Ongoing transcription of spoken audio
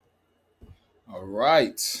All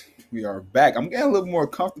right, we are back. I'm getting a little more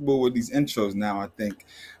comfortable with these intros now, I think.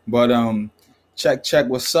 But check.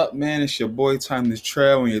 What's up, man? It's your boy Timeless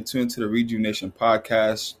Trail, and you're tuned to the Rejuvenation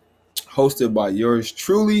Podcast, hosted by yours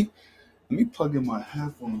truly. Let me plug in my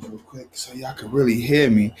headphones real quick so y'all can really hear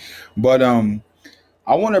me. But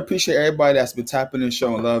I want to appreciate everybody that's been tapping and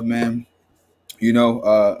showing love, man.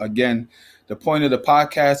 Again, the point of the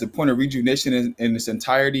podcast, the point of rejuvenation in its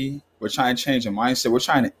entirety, we're trying to change a mindset. We're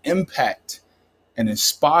trying to impact and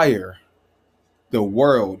inspire the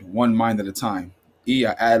world one mind at a time. I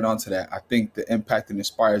added on to that. I think the impact and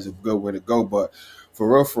inspire is a good way to go. But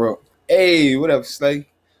for real, hey, what up, Slay?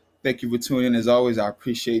 Thank you for tuning in as always. I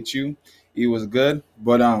appreciate you. It was good.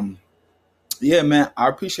 But yeah, man, I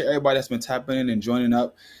appreciate everybody that's been tapping in and joining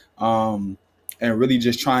up, and really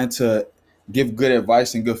just trying to give good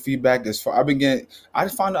advice and good feedback. I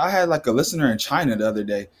found out I had like a listener in China the other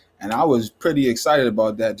day, and I was pretty excited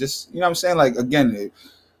about that. Just what I'm saying, like again,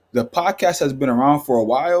 the podcast has been around for a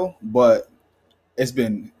while, but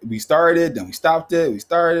we started, then we stopped it, we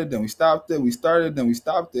started, then we stopped it, we started, then we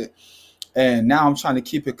stopped it. And now I'm trying to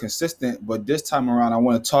keep it consistent, but this time around I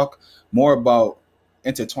want to talk more about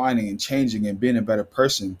intertwining and changing and being a better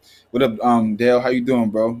person. What up, Dale? How you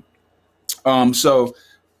doing, bro? So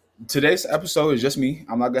today's episode is just me.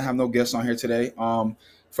 I'm not gonna have no guests on here today.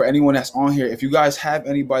 For anyone that's on here, if you guys have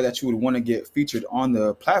anybody that you would want to get featured on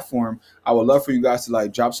the platform, I would love for you guys to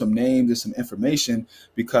like drop some names and some information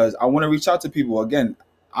because I want to reach out to people. Again,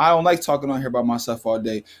 I don't like talking on here by myself all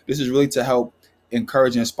day. This is really to help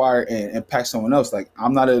encourage, inspire, and impact someone else. Like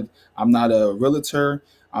I'm not a realtor.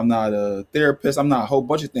 I'm not a therapist. I'm not a whole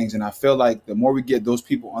bunch of things. And I feel like the more we get those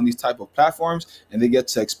people on these type of platforms and they get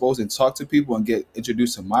to expose and talk to people and get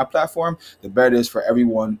introduced to my platform, the better it is for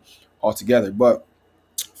everyone altogether. But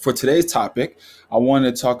for today's topic, I want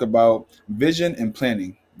to talk about vision and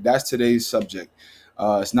planning. That's today's subject.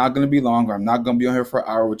 It's not going to be long. I'm not going to be on here for an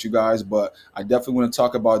hour with you guys, but I definitely want to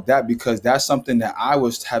talk about that because that's something that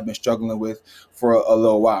have been struggling with for a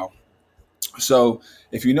little while. So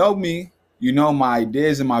if you know me, you know my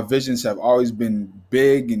ideas and my visions have always been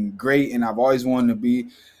big and great, and I've always wanted to be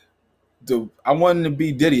I wanted to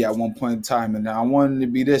be Diddy at one point in time, and I wanted to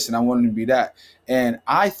be this and I wanted to be that. And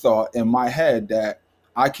I thought in my head that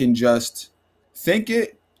I can just think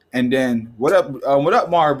it and then what up,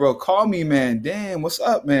 Mario, bro? Call me, man. Damn, what's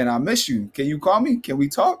up, man? I miss you. Can you call me? Can we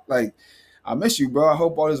talk? Like, I miss you, bro. I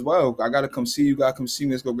hope all is well. I gotta come see you. Gotta come see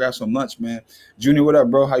me. Let's go grab some lunch, man. Junior, what up,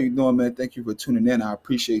 bro? How you doing, man? Thank you for tuning in. I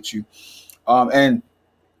appreciate you. And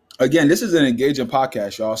again, this is an engaging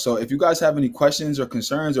podcast, y'all. So if you guys have any questions or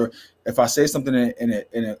concerns, or if I say something and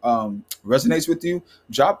it resonates with you,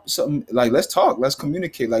 drop something. Like, let's talk, let's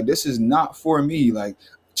communicate. Like, this is not for me. Like,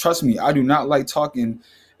 trust me, I do not like talking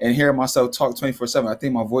and hearing myself talk 24/7. I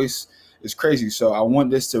think my voice is crazy. So I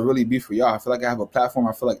want this to really be for y'all. I feel like I have a platform.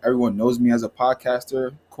 I feel like everyone knows me as a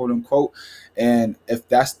podcaster, quote unquote. And if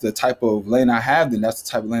that's the type of lane I have, then that's the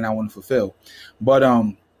type of lane I want to fulfill. But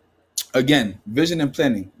again, vision and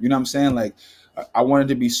planning. You know what I'm saying? Like, I wanted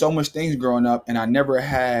to be so much things growing up, and I never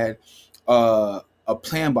had a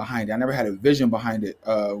plan behind it. I never had a vision behind it.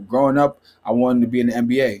 Growing up, I wanted to be in the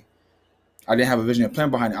NBA. I didn't have a vision and plan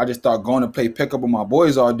behind it. I just thought going to play pickup with my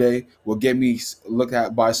boys all day would get me looked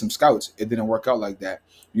at by some scouts. It didn't work out like that.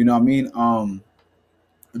 You know what I mean?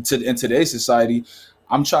 In today's society,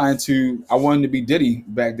 I wanted to be Diddy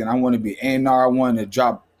back then. I wanted to be A&R. I wanted to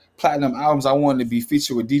drop platinum albums. I wanted to be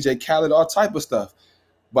featured with DJ Khaled, all type of stuff.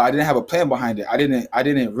 But I didn't have a plan behind it. I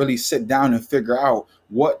didn't really sit down and figure out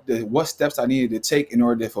what steps I needed to take in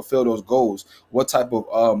order to fulfill those goals. What type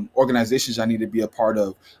of organizations I need to be a part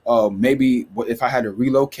of. Maybe if I had to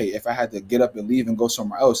relocate, if I had to get up and leave and go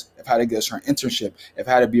somewhere else, if I had to get a certain internship, if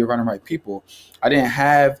I had to be around the right people. I didn't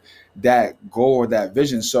have that goal or that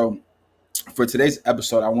vision. So for today's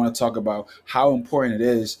episode, I want to talk about how important it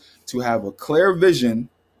is to have a clear vision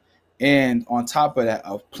and on top of that,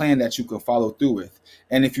 a plan that you can follow through with.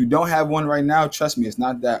 And if you don't have one right now, trust me, it's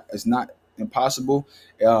not impossible.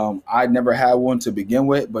 I never had one to begin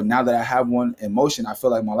with, but now that I have one in motion, I feel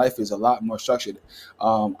like my life is a lot more structured.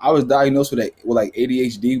 I was diagnosed with like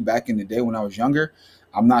ADHD back in the day when I was younger.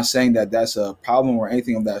 I'm not saying that that's a problem or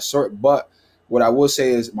anything of that sort, but what I will say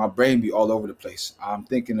is my brain be all over the place. I'm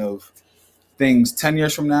thinking of things 10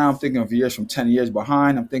 years from now. I'm thinking of years from 10 years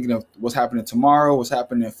behind. I'm thinking of what's happening tomorrow, what's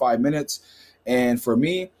happening in 5 minutes. And for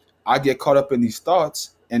me, I get caught up in these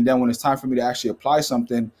thoughts. And then when it's time for me to actually apply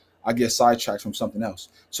something, I get sidetracked from something else.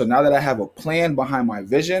 So now that I have a plan behind my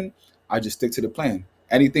vision, I just stick to the plan.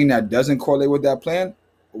 Anything that doesn't correlate with that plan,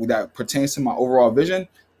 that pertains to my overall vision,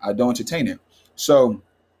 I don't entertain it. So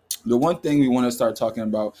the one thing we want to start talking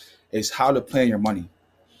about is how to plan your money,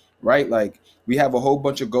 right? Like we have a whole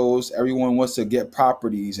bunch of goals. Everyone wants to get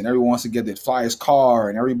properties, and everyone wants to get the flyest car,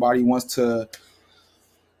 and everybody wants to,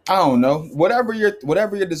 I don't know, whatever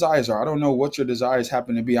your desires are. I don't know what your desires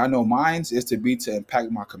happen to be. I know mine's is to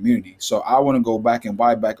impact my community. So I want to go back and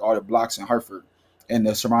buy back all the blocks in Hartford and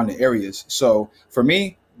the surrounding areas. So for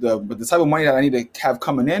me, the type of money that I need to have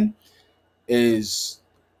coming in is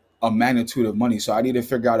a magnitude of money. So I need to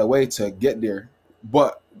figure out a way to get there.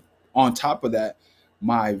 But on top of that,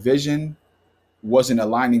 my vision wasn't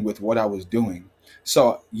aligning with what I was doing.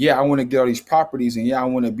 So yeah, I want to get all these properties, and yeah, I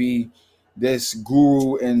want to be this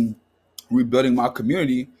guru in rebuilding my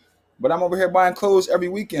community. But I'm over here buying clothes every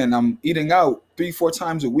weekend. I'm eating out 3-4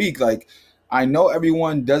 times a week. Like I know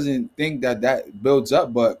everyone doesn't think that that builds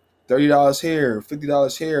up, but $30 here,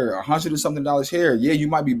 $50 here, $100 and something dollars here. Yeah, you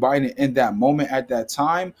might be buying it in that moment at that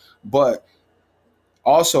time, but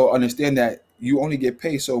also understand that you only get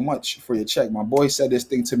paid so much for your check. My boy said this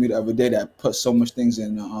thing to me the other day that put so much things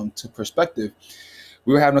in to perspective.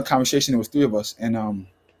 We were having a conversation. It was three of us, and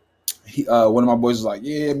one of my boys was like,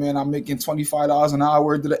 "Yeah, man, I'm making $25 an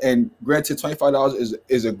hour." And granted, $25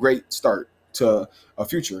 is a great start to a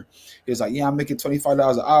future. He's like, "Yeah, I'm making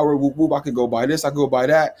 $25 an hour. Whoop, whoop, I could go buy this. I could go buy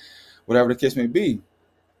that, whatever the case may be."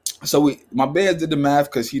 So my man did the math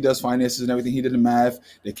because he does finances and everything. He did the math.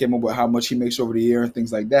 They came up with how much he makes over the year and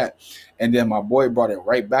things like that. And then my boy brought it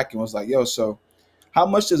right back and was like, "Yo, so how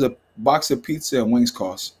much does a box of pizza and wings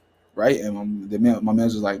cost?" Right? And my man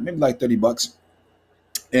was like, "Maybe like $30."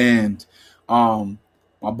 And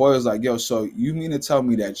my boy was like, "Yo, so you mean to tell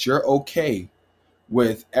me that you're okay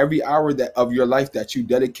with every hour that of your life that you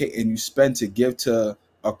dedicate and you spend to give to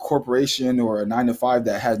a corporation or a 9 to 5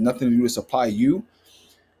 that has nothing to do to supply you,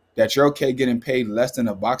 that you're okay getting paid less than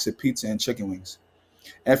a box of pizza and chicken wings?"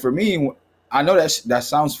 And for me, I know that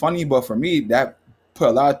sounds funny, but for me, that put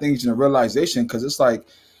a lot of things in a realization, because it's like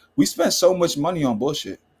we spend so much money on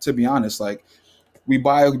bullshit, to be honest. Like we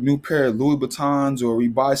buy a new pair of Louis Vuittons, or we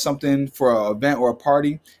buy something for an event or a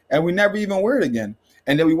party, and we never even wear it again.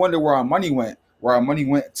 And then we wonder where our money went,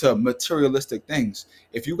 to materialistic things.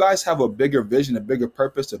 If you guys have a bigger vision, a bigger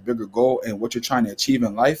purpose, a bigger goal, and what you're trying to achieve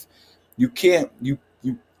in life, you can't, you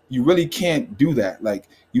really can't do that. Like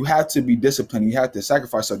you have to be disciplined. You have to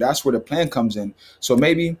sacrifice. So that's where the plan comes in. So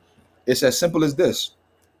maybe it's as simple as this.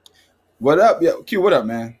 What up? Yeah, Q, what up,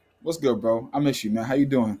 man? What's good, bro? I miss you, man. How you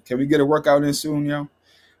doing? Can we get a workout in soon, yo?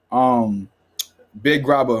 Um, big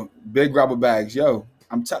grabber bags, yo.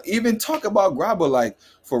 Even talk about grabber, like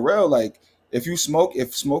for real. Like if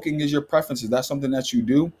smoking is your preference, is that something that you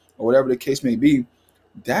do, or whatever the case may be,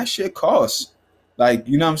 that shit costs. Like,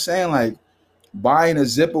 you know what I'm saying? Like buying a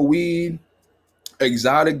zip of weed,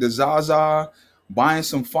 exotic, the Zaza, buying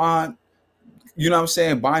some font, you know what I'm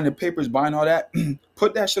saying? Buying the papers, buying all that,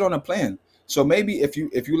 put that shit on a plan. So maybe if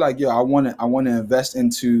you like, yo, I want to invest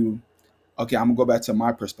into, okay, I'm gonna go back to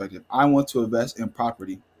my perspective. I want to invest in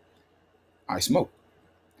property. I smoke.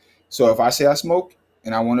 So if I say I smoke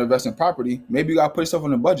and I want to invest in property, maybe you gotta put yourself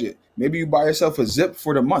on a budget. Maybe you buy yourself a zip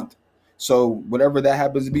for the month. So whatever that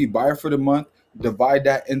happens to be, buy it for the month, divide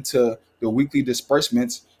that into the weekly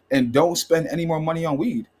disbursements, and don't spend any more money on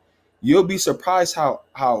weed. You'll be surprised how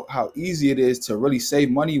easy it is to really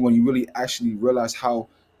save money when you really actually realize how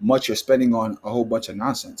much you're spending on a whole bunch of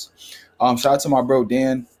nonsense. Shout out to my bro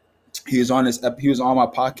Dan. He was on my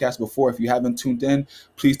podcast before. If you haven't tuned in,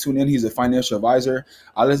 please tune in. He's a financial advisor.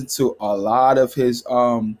 I listen to a lot of his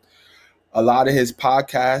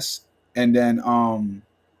podcasts, and then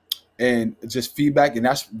and just feedback. And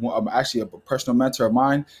that's actually a personal mentor of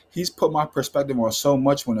mine. He's put my perspective on so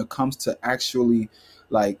much when it comes to actually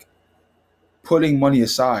like putting money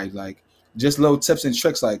aside, like just little tips and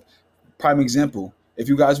tricks. Like prime example, if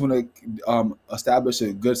you guys want to establish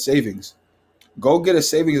a good savings, go get a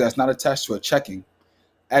savings that's not attached to a checking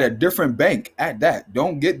at a different bank. At that,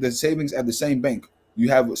 don't get the savings at the same bank. You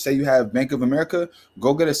have Bank of America,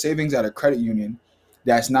 go get a savings at a credit union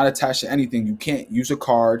that's not attached to anything. You can't use a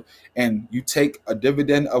card, and you take a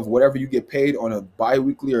dividend of whatever you get paid on a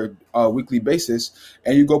bi-weekly or weekly basis,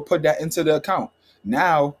 and you go put that into the account.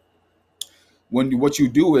 Now what you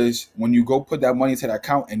do is when you go put that money into that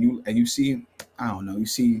account, and you see, I don't know, you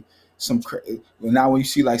see now when you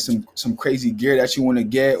see like some crazy gear that you want to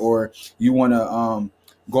get, or you want to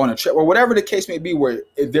go on a trip, or whatever the case may be, where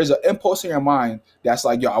if there's an impulse in your mind that's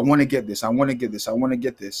like, yo, I want to get this, I want to get this, I want to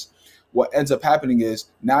get this, what ends up happening is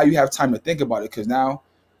now you have time to think about it, because now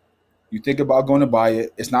you think about going to buy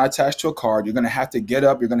it. It's not attached to a card. You're going to have to get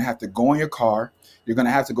up. You're going to have to go in your car. You're going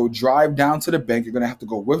to have to go drive down to the bank. You're going to have to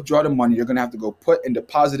go withdraw the money. You're going to have to go put and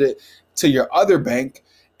deposit it to your other bank.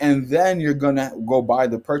 and then you're gonna go buy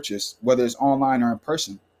the purchase, whether it's online or in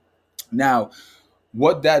person. Now,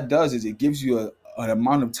 what that does is it gives you an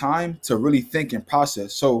amount of time to really think and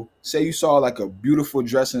process. So say you saw like a beautiful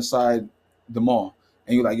dress inside the mall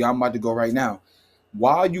and you're like, yo, I'm about to go right now.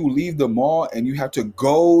 While you leave the mall and you have to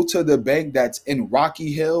go to the bank that's in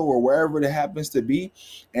Rocky Hill or wherever it happens to be,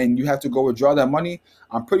 and you have to go withdraw that money,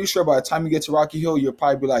 I'm pretty sure by the time you get to Rocky Hill, you'll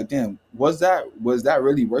probably be like, damn, was that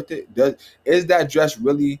really worth it? Is that dress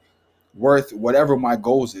really worth whatever my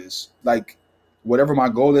goals is? Like, whatever my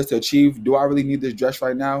goal is to achieve, do I really need this dress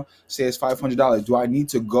right now? Say it's $500. Do I need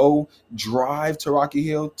to go drive to Rocky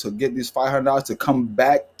Hill to get this $500 to come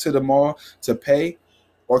back to the mall to pay?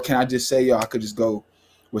 Or can I just say, yo, I could just go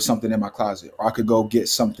with something in my closet, or I could go get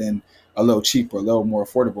something a little cheaper, a little more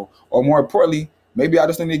affordable, or more importantly, maybe I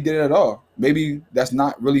just don't need to get it at all. Maybe that's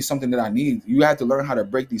not really something that I need. You have to learn how to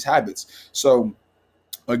break these habits. So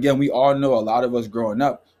again, we all know, a lot of us growing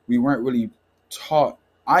up, we weren't really taught.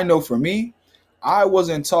 I know for me, I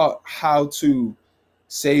wasn't taught how to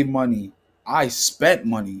save money. I spent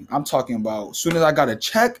money. I'm talking about as soon as I got a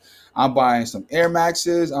check, I'm buying some Air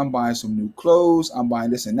Maxes, I'm buying some new clothes, I'm buying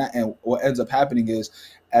this and that. And what ends up happening is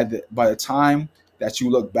by the time that you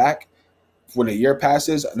look back, when a year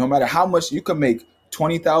passes, no matter how much you can make,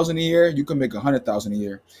 20,000 a year, you can make 100,000 a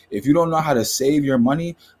year. If you don't know how to save your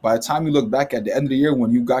money, by the time you look back at the end of the year,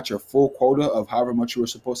 when you got your full quota of however much you were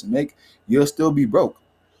supposed to make, you'll still be broke.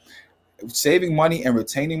 Saving money and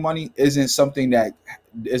retaining money isn't something that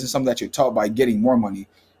you're taught by getting more money.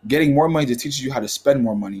 Getting more money just teaches you how to spend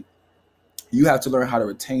more money. You have to learn how to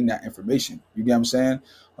retain that information. You get what I'm saying?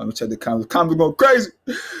 Let me check the comments. The comments are going crazy.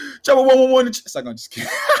 Trouble 111. It's like, I'm just kidding.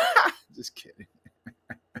 Just kidding.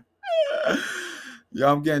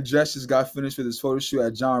 Yo, I'm getting dressed. Just got finished with this photo shoot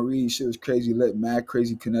at John Reed. Shit was crazy lit. Mad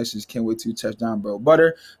crazy connections. Can't wait to touch down, bro.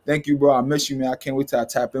 Butter, thank you, bro. I miss you, man. I can't wait till I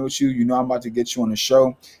tap in with you. You know I'm about to get you on the show,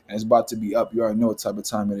 and it's about to be up. You already know what type of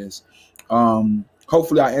time it is.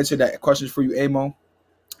 Hopefully I answered that question for you, Amo.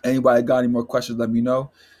 Anybody got any more questions, let me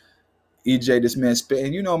know. EJ, this man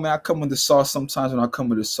spitting. You know, man, I come with the sauce sometimes. When I come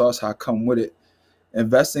with the sauce, I come with it.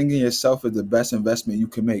 Investing in yourself is the best investment you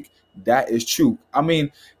can make. That is true. I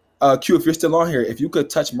mean, Q, if you're still on here, if you could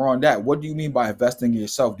touch more on that, what do you mean by investing in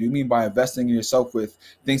yourself? Do you mean by investing in yourself with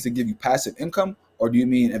things that give you passive income, or do you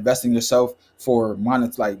mean investing in yourself for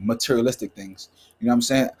like materialistic things? You know what I'm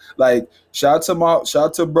saying? Like, shout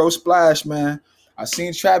out to bro Splash, man. I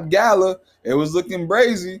seen Trap Gala. It was looking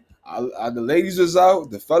brazy. The ladies was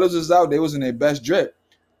out, the fellas was out. They was in their best drip.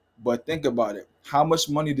 But think about it. How much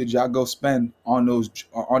money did y'all go spend on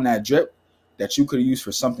that drip that you could have used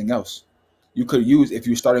for something else? You could use, if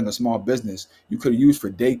you're starting a small business, you could use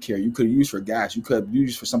for daycare, you could use for gas, you could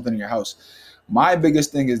use for something in your house. My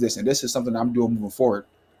biggest thing is this, and this is something I'm doing moving forward.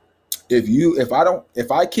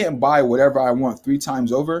 If I can't buy whatever I want 3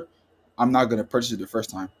 times over, I'm not going to purchase it the first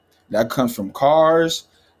time. That comes from cars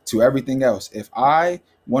to everything else. If I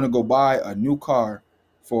want to go buy a new car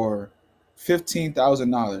for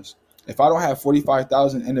 $15,000, if I don't have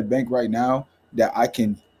 $45,000 in the bank right now that I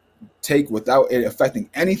can take without it affecting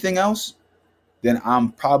anything else, then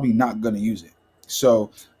I'm probably not going to use it.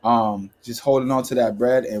 So just holding on to that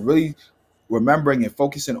bread and really remembering and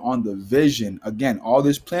focusing on the vision. Again, all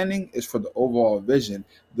this planning is for the overall vision.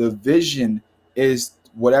 The vision is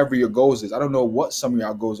whatever your goals is. I don't know what some of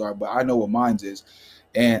y'all goals are, but I know what mine is.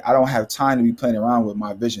 And I don't have time to be playing around with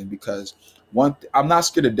my vision, because I'm not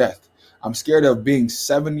scared of death. I'm scared of being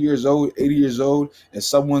 70 years old, 80 years old, and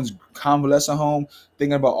someone's convalescent home,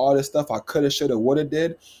 thinking about all this stuff I coulda, shoulda, woulda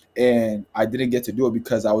did, and I didn't get to do it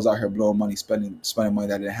because I was out here blowing money, spending money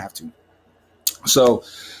that I didn't have to. So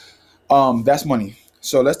that's money.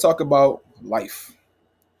 So let's talk about life.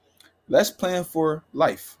 Let's plan for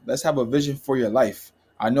life. Let's have a vision for your life.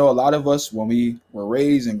 I know a lot of us, when we were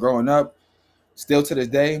raised and growing up, still to this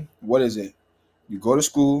day, what is it? You go to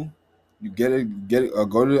school, you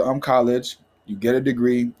go to college, you get a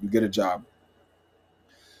degree, you get a job.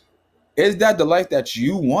 Is that the life that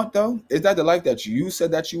you want, though? Is that the life that you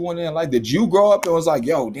said that you wanted in life? Did you grow up and was like,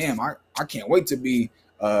 yo, damn, I can't wait to be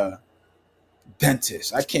a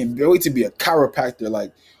dentist. I can't wait to be a chiropractor.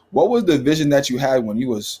 Like, what was the vision that you had when you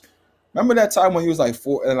was, remember that time when you was like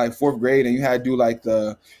in fourth grade and you had to do like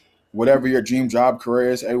the, whatever your dream job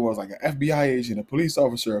career is? Everyone was like an FBI agent, a police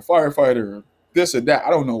officer, a firefighter, this or that. I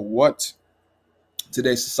don't know what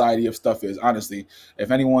today's society of stuff is, honestly.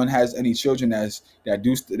 If anyone has any children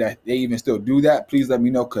that they even still do that, please let me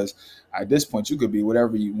know, because at this point you could be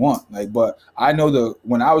whatever you want. Like, but I know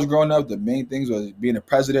when I was growing up, the main things was being a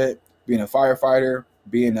president, being a firefighter,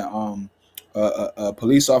 being a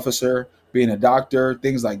police officer, being a doctor,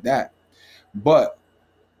 things like that. But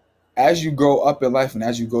as you grow up in life and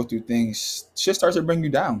as you go through things, shit starts to bring you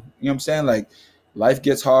down. You know what I'm saying? Like life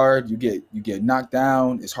gets hard, you get knocked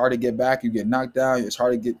down, it's hard to get back, you get knocked down, it's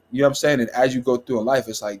hard to get, you know what I'm saying? And as you go through a life,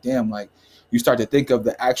 it's like, damn, like you start to think of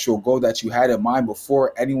the actual goal that you had in mind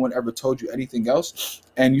before anyone ever told you anything else,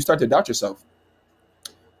 and you start to doubt yourself.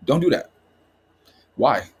 Don't do that.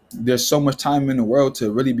 Why? There's so much time in the world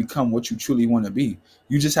to really become what you truly want to be.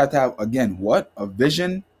 You just have to have, again, what? A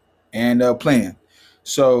vision and a plan.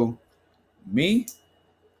 So me,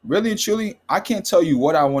 really and truly, I can't tell you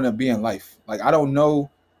what I want to be in life. Like, I don't know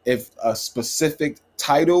if a specific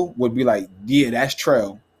title would be like, yeah, that's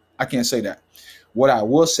Trail. I can't say that. What I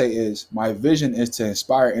will say is my vision is to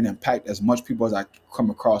inspire and impact as much people as I come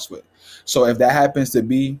across with. So if that happens to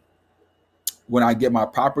be when I get my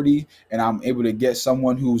property and I'm able to get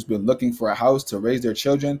someone who's been looking for a house to raise their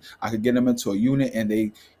children, I could get them into a unit and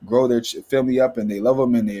they grow their family up and they love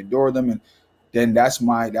them and they adore them, and then that's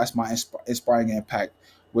my inspiring impact.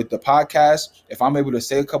 With the podcast, if I'm able to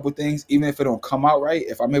say a couple things, even if it don't come out right,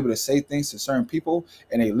 if I'm able to say things to certain people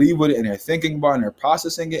and they leave with it and they're thinking about it and they're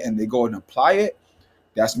processing it and they go and apply it,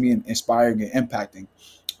 that's me inspiring and impacting.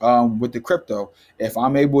 With the crypto, if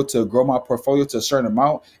I'm able to grow my portfolio to a certain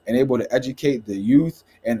amount and able to educate the youth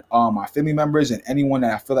and my family members and anyone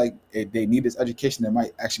that I feel like they need this education that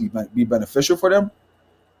might actually be beneficial for them,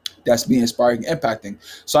 that's me inspiring and impacting.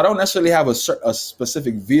 So I don't necessarily have a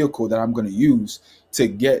specific vehicle that I'm going to use to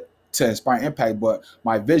get to inspire impact, but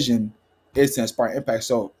my vision is to inspire impact.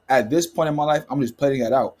 So at this point in my life, I'm just planning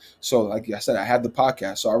that out. So like I said, I have the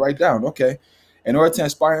podcast. So I write down, okay, in order to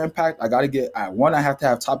inspire impact, I got to get, one, I have to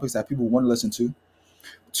have topics that people want to listen to.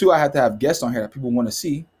 Two, I have to have guests on here that people want to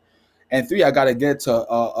see. And three, I got to get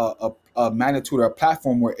to a magnitude or a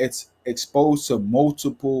platform where it's exposed to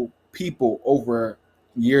multiple people over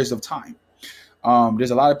years of time.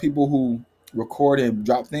 There's a lot of people who record and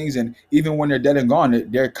drop things, and even when they're dead and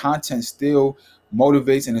gone, their content still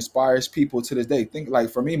motivates and inspires people to this day. Think like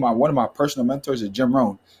for me, one of my personal mentors is Jim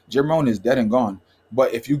Rohn. Jim Rohn is dead and gone.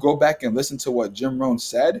 But if you go back and listen to what Jim Rohn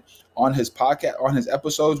said on his podcast, on his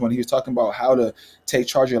episodes, when he was talking about how to take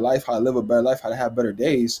charge of your life, how to live a better life, how to have better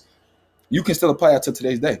days, you can still apply that to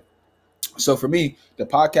today's day. So for me, the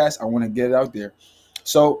podcast, I want to get it out there.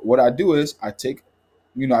 So what I do is I take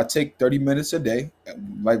 30 minutes a day,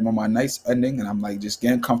 like when my night's ending and I'm like just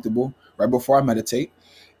getting comfortable right before I meditate.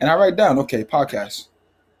 And I write down, okay, podcast,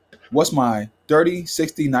 what's my 30,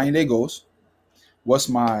 60, 90-day goals? What's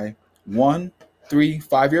my 1, 3,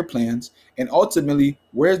 5-year plans? And ultimately,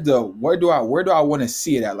 where do I want to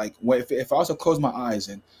see it at? Like if I also close my eyes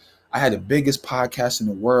and I had the biggest podcast in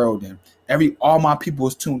the world and all my people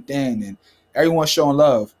was tuned in and everyone's showing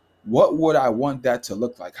love, what would I want that to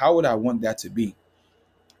look like? How would I want that to be?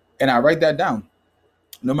 And I write that down.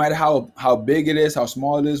 No matter how big it is, how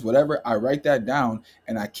small it is, whatever, I write that down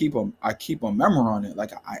and I keep a memory on it.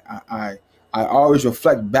 Like I always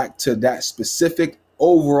reflect back to that specific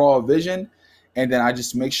overall vision, and then I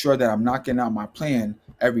just make sure that I'm knocking out my plan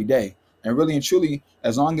every day. And really and truly,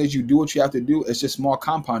 as long as you do what you have to do, it's just small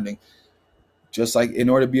compounding. Just like in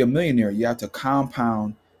order to be a millionaire, you have to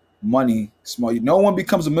compound money small. No one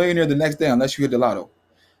becomes a millionaire the next day unless you hit the lotto.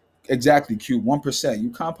 Exactly, Q, 1%.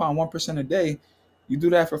 You compound 1% a day. You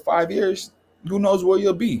do that for 5 years, who knows where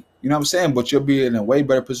you'll be? You know what I'm saying? But you'll be in a way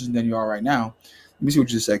better position than you are right now. Let me see what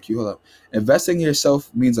you just said, Q. Hold up. Investing in yourself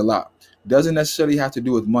means a lot. Doesn't necessarily have to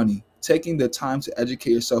do with money. Taking the time to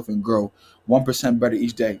educate yourself and grow 1% better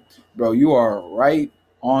each day. Bro, you are right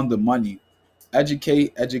on the money.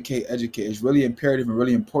 Educate. It's really imperative and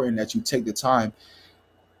really important that you take the time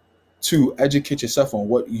to educate yourself on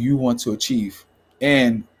what you want to achieve.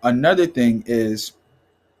 And another thing is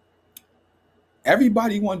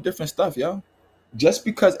everybody wants different stuff, yo. Just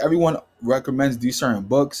because everyone recommends these certain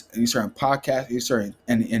books and these certain podcasts, these certain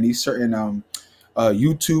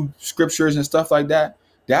YouTube scriptures and stuff like that,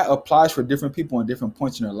 that applies for different people in different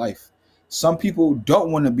points in their life. Some people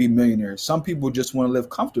don't want to be millionaires. Some people just want to live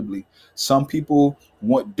comfortably. Some people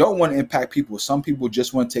don't want to impact people. Some people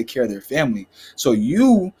just want to take care of their family. So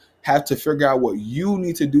you have to figure out what you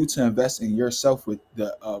need to do to invest in yourself with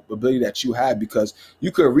the ability that you have, because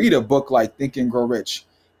you could read a book like Think and Grow Rich.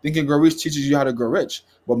 Think and Grow Rich teaches you how to grow rich.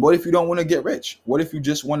 But what if you don't want to get rich? What if you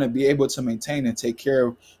just want to be able to maintain and take care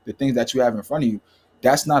of the things that you have in front of you?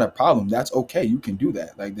 That's not a problem. That's okay. You can do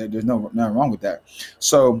that. Like there's nothing wrong with that.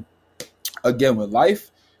 So again, with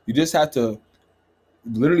life, you just have to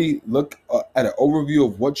literally look at an overview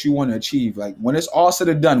of what you want to achieve. Like when it's all said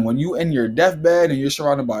and done, when you in your deathbed and you're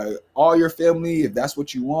surrounded by all your family, if that's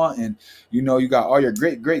what you want, and you got all your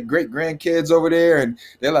great grandkids over there and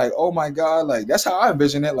they're like, oh my God, like that's how I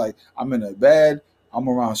envision it. Like I'm in a bed, I'm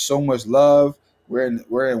around so much love. We're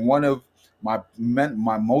in one of my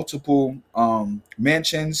multiple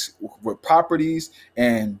mansions with properties,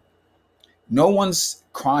 and no one's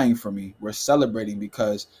crying for me. We're celebrating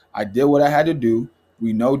because I did what I had to do.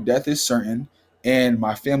 We know death is certain, and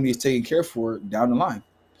my family is taken care for down the line.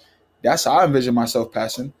 That's how I envision myself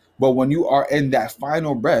passing. But when you are in that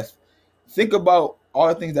final breath, think about all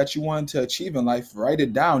the things that you wanted to achieve in life, write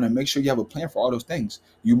it down, and make sure you have a plan for all those things.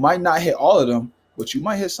 You might not hit all of them, but you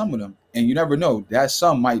might hit some of them. And you never know. That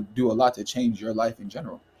some might do a lot to change your life in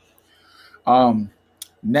general. Um,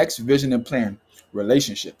 Next vision and plan,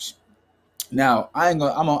 relationships. Now, I ain't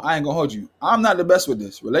gonna hold you. I'm not the best with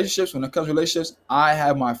this. Relationships, when it comes to relationships, I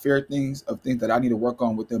have my fair things that I need to work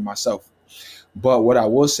on within myself. But what I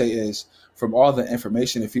will say is, from all the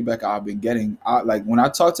information and feedback I've been getting, like when I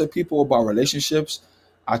talk to people about relationships,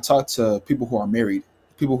 I talk to people who are married,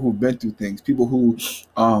 people who've been through things, people who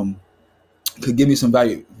um, could give me some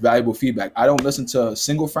valuable feedback. I don't listen to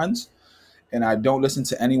single friends, and I don't listen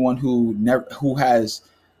to anyone who has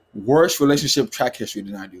worse relationship track history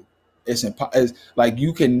than I do. It's like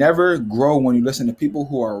you can never grow when you listen to people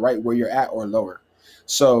who are right where you're at or lower.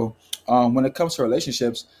 So when it comes to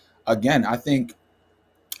relationships, again, I think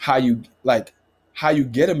how you like how you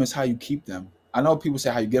get them is how you keep them. I know people say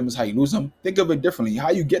how you get them is how you lose them. Think of it differently. How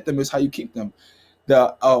you get them is how you keep them.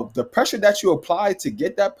 The pressure that you apply to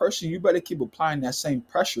get that person, you better keep applying that same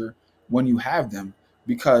pressure when you have them,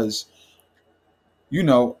 because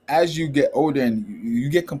as you get older and you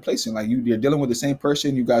get complacent, like you're dealing with the same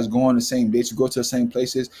person, you guys go on the same dates, you go to the same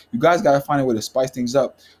places, you guys got to find a way to spice things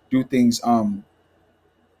up, do things.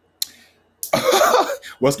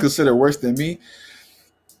 What's considered worse than me?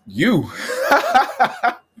 You.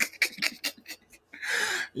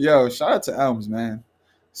 Yo, shout out to Elms, man.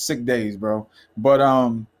 Sick days, bro. But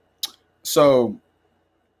so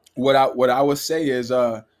what I would say is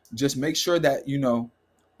just make sure that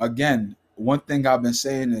again, one thing I've been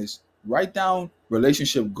saying is write down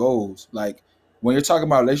relationship goals. Like when you're talking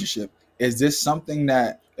about relationship, is this something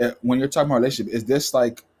that when you're talking about relationship, is this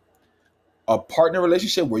like a partner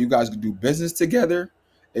relationship where you guys can do business together?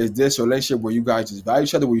 Is this a relationship where you guys just value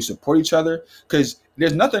each other, where you support each other? Because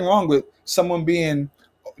there's nothing wrong with someone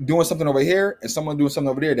doing something over here and someone doing something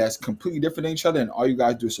over there that's completely different than each other, and all you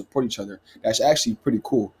guys do is support each other. That's actually pretty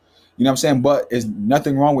cool. You know what I'm saying? But there's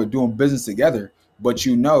nothing wrong with doing business together. But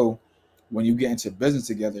when you get into business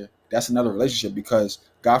together, that's another relationship, because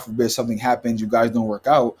God forbid something happens, you guys don't work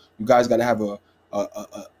out, you guys got to have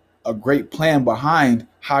a great plan behind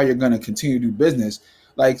how you're going to continue to do business.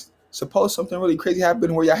 Like, suppose something really crazy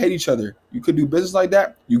happened where y'all hate each other. You could do business like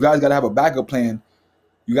that. You guys got to have a backup plan.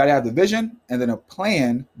 You got to have the vision and then a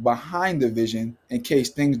plan behind the vision in case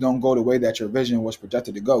things don't go the way that your vision was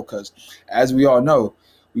projected to go. Because as we all know,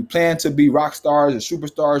 we plan to be rock stars or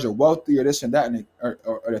superstars or wealthy or this and that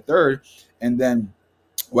or the third. And then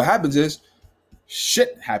what happens is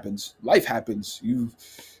shit happens. Life happens. You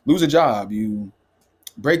lose a job. You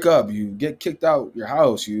break up. You get kicked out your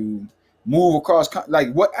house. You move across.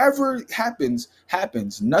 Like whatever happens.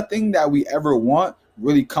 Nothing that we ever want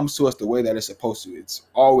really comes to us the way that it's supposed to. It's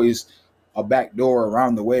always a back door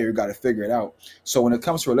around the way. You got to figure it out. So when it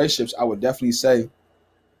comes to relationships, I would definitely say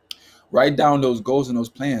write down those goals and those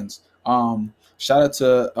plans. Shout out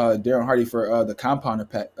to Darren Hardy for the Compound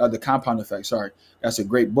Effect. The Compound Effect. Sorry, that's a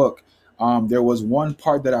great book. There was one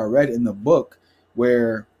part that I read in the book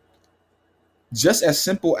where, just as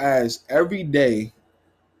simple as every day,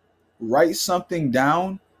 write something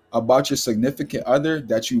down about your significant other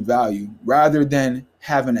that you value, rather than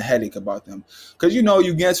having a headache about them. Because you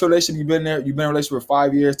get into a relationship, you've been in a relationship for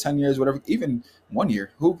 5 years, 10 years, whatever, even 1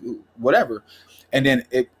 year, whatever. And then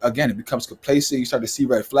it becomes complacent. You start to see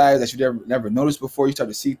red flags that you never noticed before. You start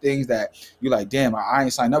to see things that you're like, damn, I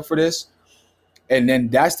ain't signed up for this. And then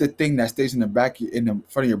that's the thing that stays in the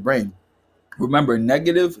front of your brain. Remember,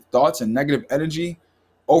 negative thoughts and negative energy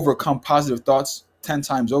overcome positive thoughts 10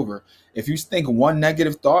 times over. If you think one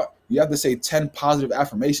negative thought, you have to say 10 positive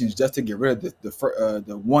affirmations just to get rid of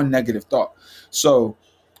the one negative thought. So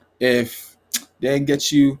if they didn't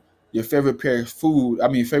get you your favorite pair of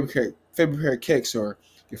favorite pair of kicks, or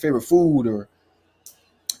your favorite food, or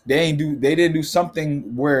they didn't do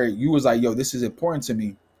something where you was like, yo, this is important to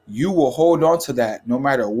me, you will hold on to that no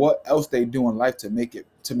matter what else they do in life to make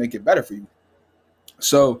it better for you.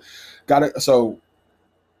 So back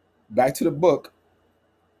to the book.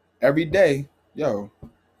 Every day, yo,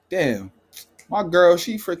 damn, my girl,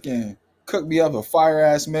 she freaking cooked me up a fire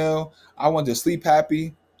ass meal. I went to sleep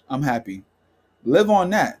happy. I'm happy. Live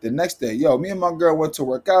on that. The next day, yo, me and my girl went to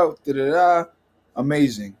work out.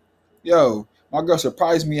 Amazing. Yo, my girl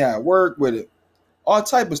surprised me at work with all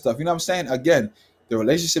type of stuff. You know what I'm saying? Again, the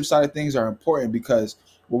relationship side of things are important because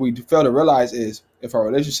what we fail to realize is if our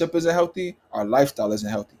relationship isn't healthy, our lifestyle isn't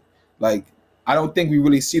healthy. Like, I don't think we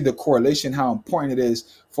really see the correlation, how important it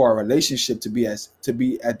is for our relationship to be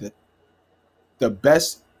at the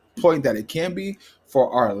best point that it can be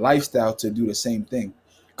for our lifestyle to do the same thing.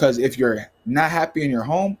 Because if you're not happy in your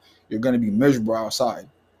home, you're going to be miserable outside.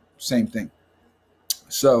 Same thing.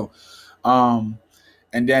 So, um,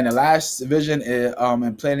 and then the last vision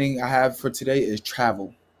and planning I have for today is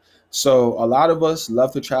travel. So a lot of us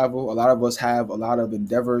love to travel. A lot of us have a lot of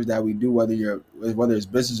endeavors that we do, whether it's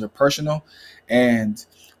business or personal, and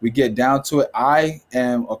we get down to it. I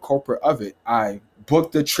am a corporate of it. I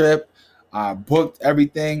booked the trip, I booked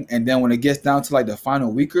everything, and then when it gets down to like the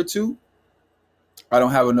final week or two, I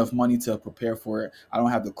don't have enough money to prepare for it. I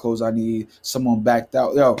don't have the clothes I need. Someone backed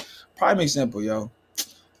out. Yo, prime example, yo.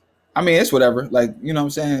 I mean, it's whatever. Like, you know what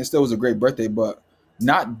I'm saying? It still was a great birthday, but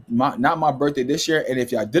not my birthday this year. And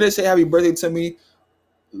if y'all didn't say happy birthday to me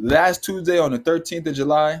last Tuesday on the 13th of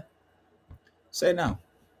July, say it now.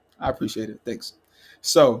 I appreciate it. Thanks.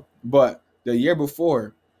 So, but the year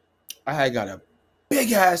before, I had got a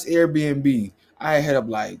big ass Airbnb. I had up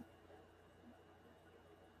like,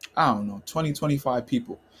 I don't know, 20, 25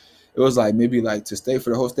 people. It was like maybe like to stay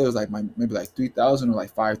for the whole stay, it was like maybe like 3,000 or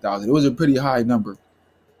like 5,000. It was a pretty high number.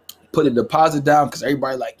 Put a deposit down because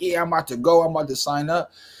everybody like, yeah, I'm about to go. I'm about to sign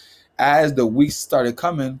up. As the weeks started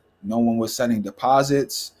coming, no one was sending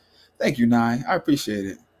deposits. Thank you, Nye. I appreciate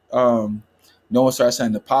it. No one started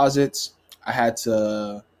sending deposits. I had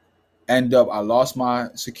to I lost my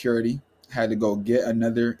security. Had to go get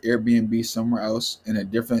another Airbnb somewhere else in a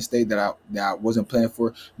different state that I wasn't planning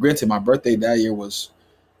for. Granted, my birthday that year was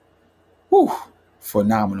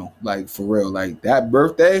phenomenal. Like, for real. Like, that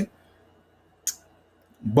birthday.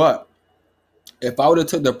 But if I would have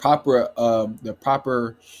took the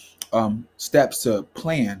proper steps to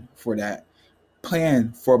plan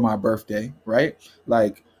for my birthday, right?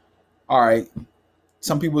 Like, all right,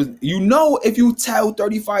 some people, if you tell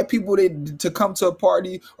 35 people to come to a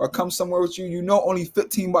party or come somewhere with you, only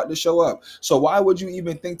 15 about to show up. So why would you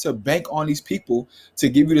even think to bank on these people to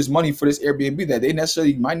give you this money for this Airbnb that they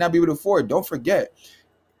necessarily might not be able to afford? Don't forget,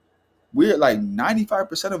 we're like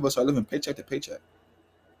 95% of us are living paycheck to paycheck.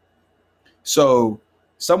 So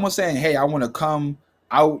someone saying, hey, I want to come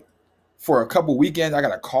out for a couple weekends, I got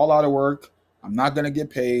to call out of work. I'm not going to get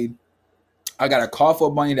paid. I got to call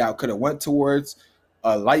for money that I could have went towards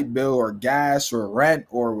a light bill or gas or rent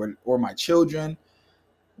or my children.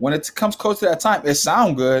 When it comes close to that time, it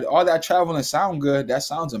sounds good. All that traveling sound good. That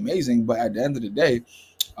sounds amazing. But at the end of the day,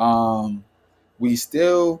 we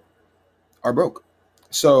still are broke.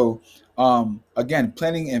 So again,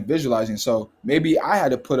 planning and visualizing. So maybe I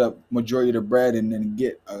had to put up majority of the bread and then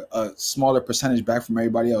get a smaller percentage back from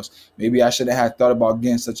everybody else. Maybe I should have had thought about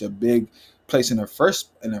getting such a big place in the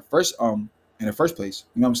first place.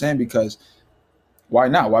 You know what I'm saying? Because why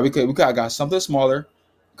not? Why we could have got something smaller,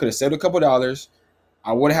 could have saved a couple dollars.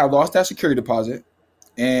 I would have lost that security deposit,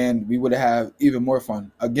 and we would have even more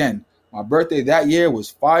fun. Again, my birthday that year was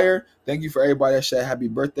fire. Thank you for everybody that said happy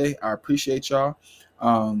birthday. I appreciate y'all.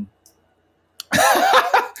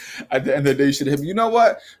 At the end of the day, you should have. You know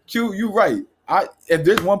what, Q? You right. If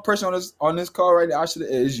there's one person on this call right now, it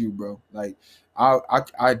is you, bro. Like,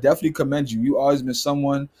 I definitely commend you. You always been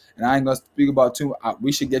someone, and I ain't gonna speak about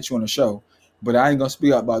we should get you on the show, but I ain't gonna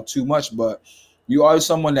speak about too much. But you are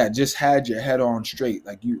someone that just had your head on straight.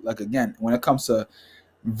 Like, again, when it comes to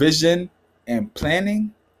vision and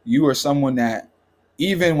planning, you are someone that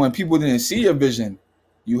even when people didn't see your vision,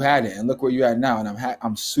 you had it, and look where you at now. And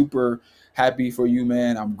I'm super happy for you,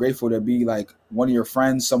 man. I'm grateful to be like one of your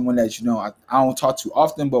friends, someone that I don't talk to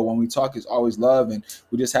often, but when we talk, it's always love, and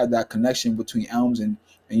we just have that connection between Elms and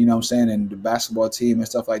you know what I'm saying, and the basketball team and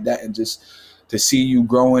stuff like that, and just to see you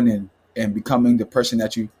growing and becoming the person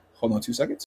that you. Hold on 2 seconds.